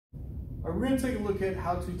We're going to take a look at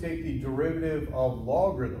how to take the derivative of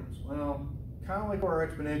logarithms. Well, kind of like our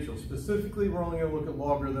exponentials. Specifically, we're only going to look at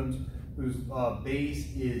logarithms whose base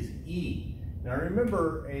is e. Now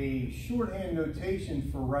remember, a shorthand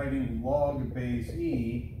notation for writing log base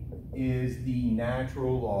e is the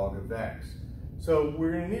natural log of x. So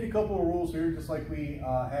we're going to need a couple of rules here, just like we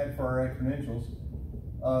had for our exponentials.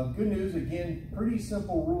 Good news, again, pretty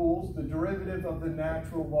simple rules. The derivative of the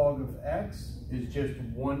natural log of x is just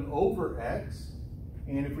 1 over x.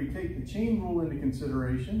 And if we take the chain rule into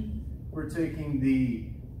consideration, we're taking the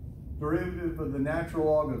derivative of the natural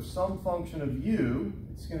log of some function of u.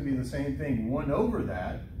 It's going to be the same thing, 1 over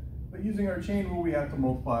that. But using our chain rule, we have to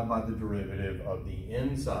multiply by the derivative of the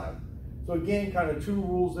inside. So again, kind of two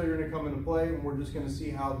rules that are going to come into play, and we're just going to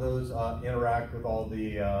see how those interact with all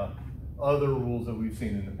the other rules that we've seen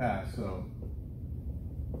in the past. So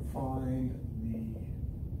find the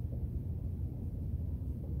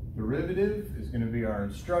derivative is going to be our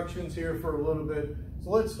instructions here for a little bit.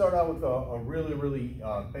 So let's start out with a really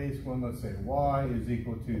basic one. Let's say y is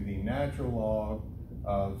equal to the natural log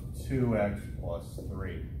of 2x plus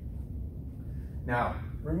 3. Now,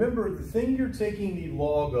 remember, the thing you're taking the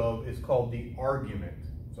log of is called the argument.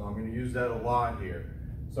 So I'm going to use that a lot here.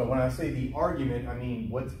 So when I say the argument, I mean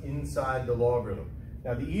what's inside the logarithm.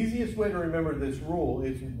 Now, the easiest way to remember this rule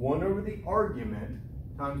is 1 over the argument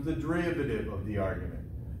times the derivative of the argument.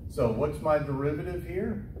 So what's my derivative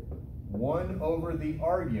here? 1 over the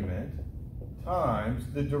argument times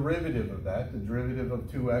the derivative of that. The derivative of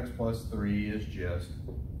 2x plus 3 is just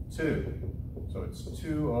 2. So it's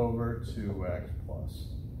 2 over 2x plus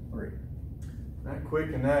 3. That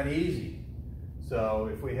quick and that easy. So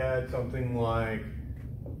if we had something like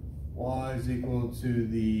y is equal to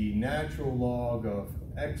the natural log of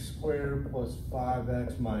x squared plus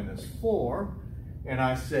 5x minus 4, and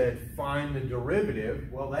I said find the derivative,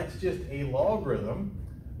 well, that's just a logarithm.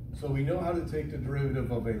 So we know how to take the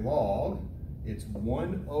derivative of a log. It's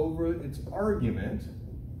 1 over its argument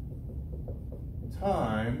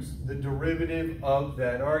times the derivative of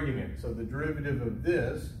that argument. So the derivative of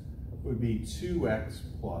this would be 2x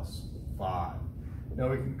plus 5. Now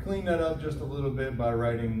we can clean that up just a little bit by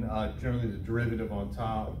writing generally the derivative on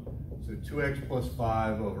top. So 2x plus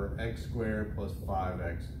 5 over x squared plus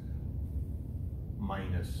 5x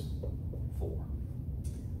minus 4.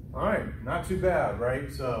 All right, not too bad,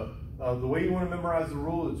 right? So the way you want to memorize the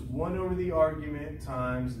rule is 1 over the argument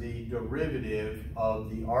times the derivative of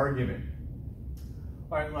the argument.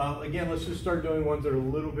 All right, well, again, let's just start doing ones that are a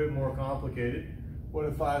little bit more complicated. What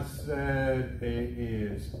if I said it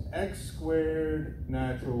is x squared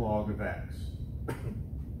natural log of x? All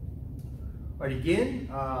right, again,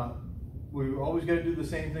 we always got to do the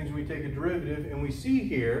same things when we take a derivative, and we see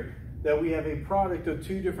here that we have a product of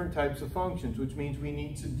two different types of functions, which means we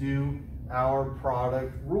need to do our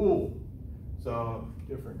product rule. So,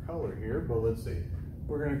 different color here, but let's see.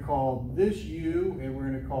 We're going to call this u, and we're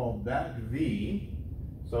going to call that v.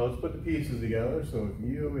 So let's put the pieces together. So if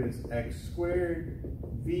u is x squared,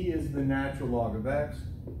 v is the natural log of x,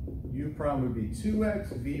 u prime would be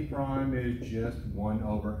 2x, v prime is just 1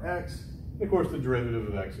 over x. And of course, the derivative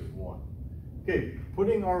of x is 1. Okay,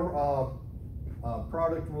 putting our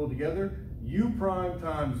product rule together, u prime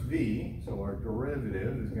times v, so our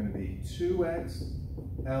derivative is going to be 2x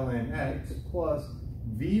ln x plus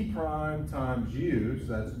v prime times u,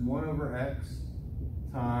 so that's 1 over x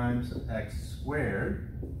times x squared.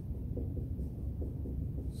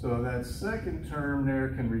 So that second term there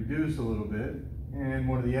can reduce a little bit, and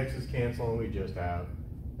one of the x's cancel, and we just have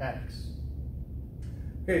x.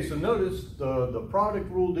 Okay, so notice the product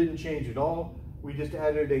rule didn't change at all. We just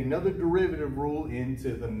added another derivative rule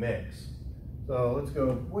into the mix. So let's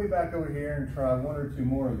go way back over here and try 1 or 2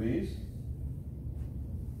 more of these.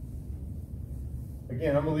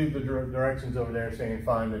 Again, I'm going to leave the directions over there saying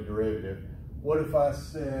find the derivative. What if I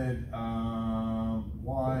said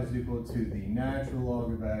y is equal to the natural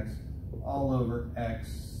log of x all over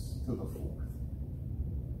x to the 4th?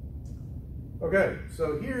 Okay,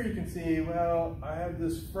 so here you can see, well, I have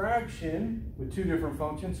this fraction with 2 different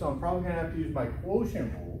functions, so I'm probably going to have to use my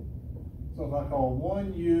quotient rule. So if I call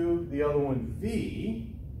one u, the other one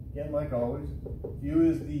v, again, like always, u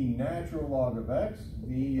is the natural log of x,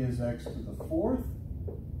 v is x to the 4th,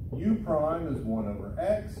 u prime is 1 over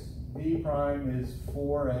x, v prime is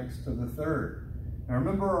 4x to the 3rd. Now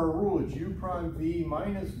remember our rule, it's u prime v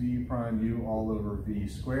minus v prime u all over v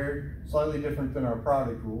squared. Slightly different than our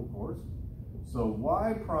product rule, of course. So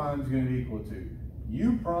y prime is going to be equal to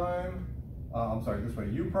u prime,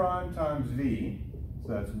 u prime times v.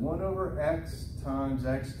 So that's 1 over x times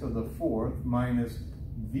x to the 4th minus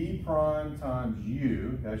v prime times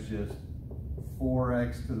u, that's just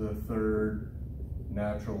 4x to the third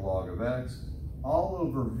natural log of x, all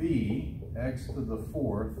over v, x to the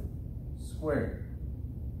fourth squared.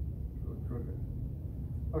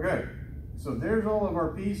 Okay, so there's all of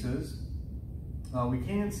our pieces. We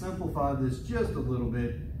can simplify this just a little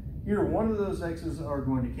bit. Here, one of those x's are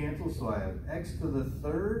going to cancel, so I have x to the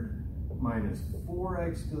third minus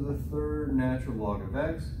 4x to the third natural log of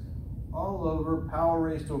x, all over power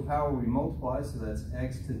raised to a power we multiply, so that's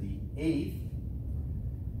x to the 8th.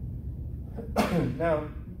 Now,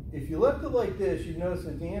 if you left it like this, you'd notice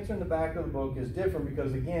that the answer in the back of the book is different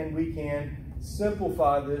because, again, we can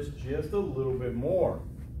simplify this just a little bit more.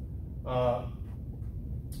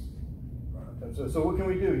 So what can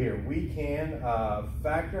we do here? We can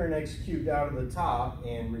factor an x cubed out of the top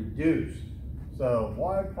and reduce. So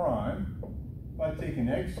y prime, if I take an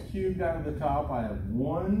x cubed out of the top, I have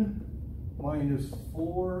 1 minus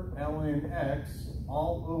 4 ln x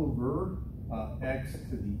all over x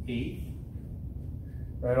to the 8th.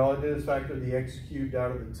 Right, all I did is factor the x cubed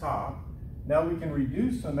out of the top. Now we can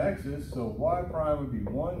reduce some x's, so y prime would be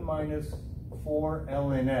 1 minus 4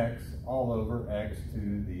 ln x all over x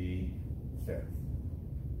to the 5th.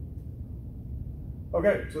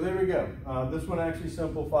 Okay, so there we go. This one actually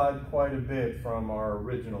simplified quite a bit from our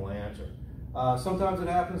original answer. Sometimes it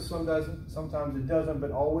happens, sometimes it doesn't,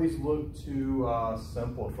 but always look to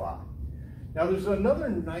simplify. Now there's another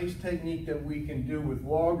nice technique that we can do with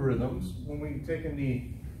logarithms when we've taken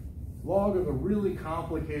the log of a really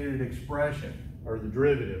complicated expression, or the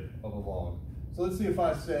derivative of a log. So let's see if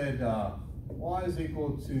I said y is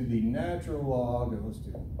equal to the natural log of, let's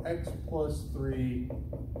do x plus 3,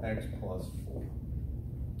 x plus 4.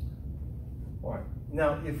 All right.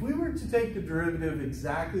 Now, if we were to take the derivative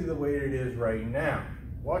exactly the way it is right now,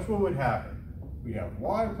 watch what would happen. We have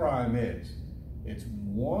y prime is, it's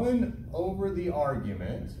 1 over the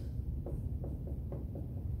argument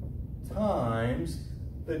times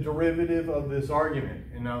the derivative of this argument.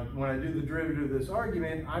 And now when I do the derivative of this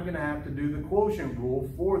argument, I'm going to have to do the quotient rule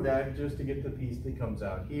for that just to get the piece that comes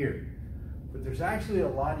out here. But there's actually a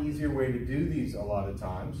lot easier way to do these a lot of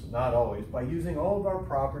times, not always, by using all of our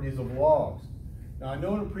properties of logs. Now I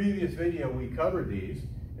know in a previous video we covered these,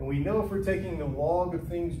 and we know if we're taking the log of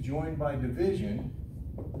things joined by division,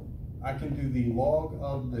 I can do the log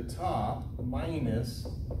of the top minus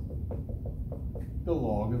the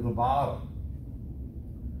log of the bottom.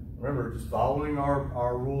 Remember, just following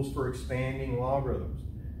our rules for expanding logarithms.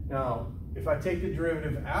 Now, if I take the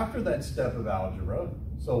derivative after that step of algebra,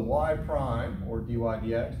 so y prime, or dy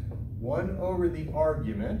dx, 1 over the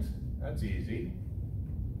argument, that's easy.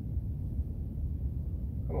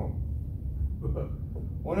 Come on.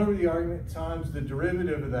 1 over the argument times the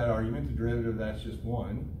derivative of that argument, the derivative of that's just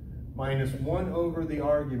 1, minus 1 over the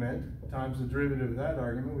argument times the derivative of that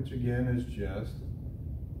argument, which again is just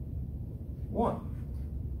 1.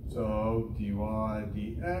 So dy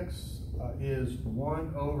dx is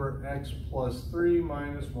 1 over x plus 3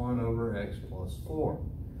 minus 1 over x plus 4.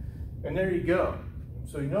 And there you go.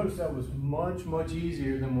 So you notice that was much, much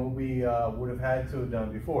easier than what we would have had to have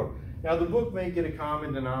done before. Now the book may get a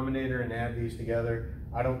common denominator and add these together.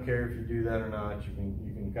 I don't care if you do that or not. You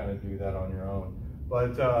can kind of do that on your own.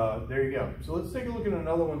 But there you go. So let's take a look at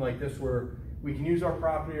another one like this where we can use our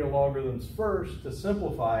property of logarithms first to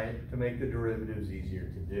simplify it to make the derivatives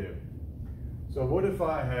easier to do. So what if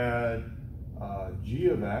I had g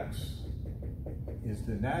of x is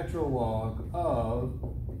the natural log of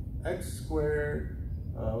x squared,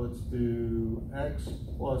 let's do x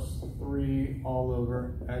plus 3 all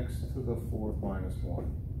over x to the 4th minus 1.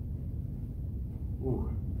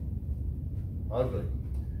 Ooh, ugly.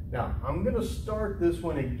 Now, I'm going to start this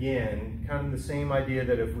one again, kind of the same idea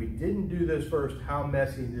that if we didn't do this first, how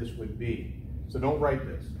messy this would be. So don't write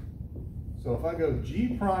this. So if I go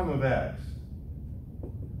g prime of x,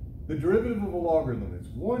 the derivative of a logarithm is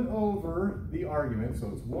 1 over the argument,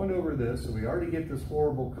 so it's 1 over this, so we already get this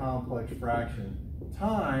horrible complex fraction,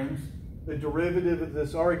 times the derivative of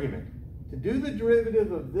this argument. To do the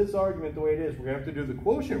derivative of this argument the way it is, we're going to have to do the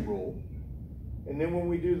quotient rule. And then when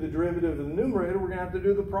we do the derivative of the numerator, we're going to have to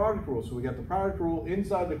do the product rule. So we got the product rule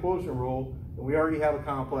inside the quotient rule, and we already have a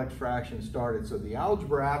complex fraction started. So the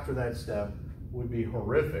algebra after that step would be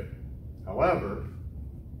horrific. However,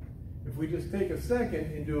 if we just take a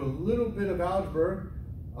second and do a little bit of algebra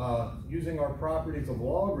using our properties of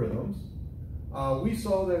logarithms, we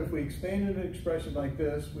saw that if we expanded an expression like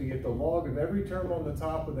this, we get the log of every term on the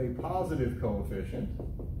top with a positive coefficient,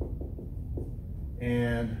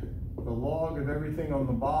 and the log of everything on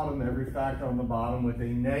the bottom, every factor on the bottom with a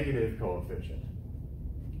negative coefficient.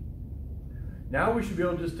 Now we should be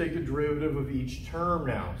able to just take the derivative of each term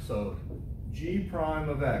now. So g prime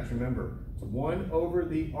of x. Remember, it's 1 over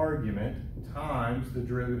the argument times the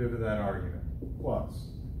derivative of that argument, plus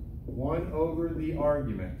 1 over the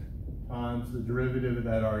argument times the derivative of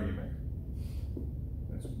that argument.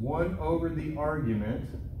 That's 1 over the argument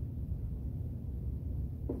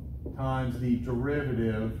times the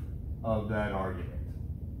derivative of that argument.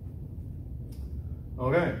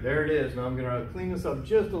 Okay, there it is. Now I'm going to clean this up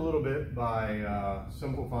just a little bit by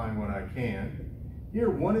simplifying what I can. Here,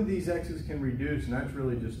 one of these x's can reduce, and that's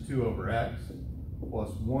really just 2 over x, plus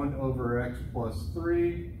 1 over x plus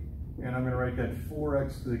 3, and I'm going to write that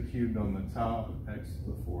 4x to the cubed on the top, x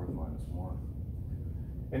to the 4th minus 1.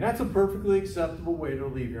 And that's a perfectly acceptable way to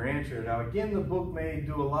leave your answer. Now again, the book may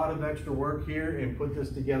do a lot of extra work here and put this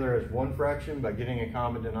together as one fraction by getting a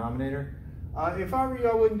common denominator. If I were you,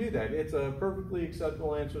 I wouldn't do that. It's a perfectly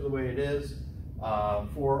acceptable answer the way it is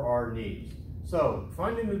for our needs. So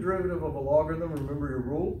finding the derivative of a logarithm, remember your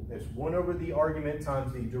rule, it's 1 over the argument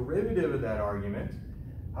times the derivative of that argument.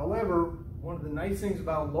 However, one of the nice things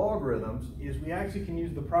about logarithms is we actually can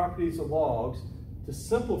use the properties of logs to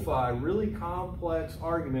simplify really complex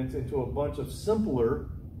arguments into a bunch of simpler,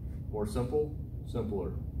 more simple,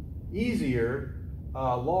 simpler, easier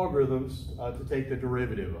logarithms to take the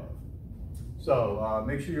derivative of. So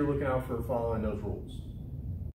make sure you're looking out for following those rules.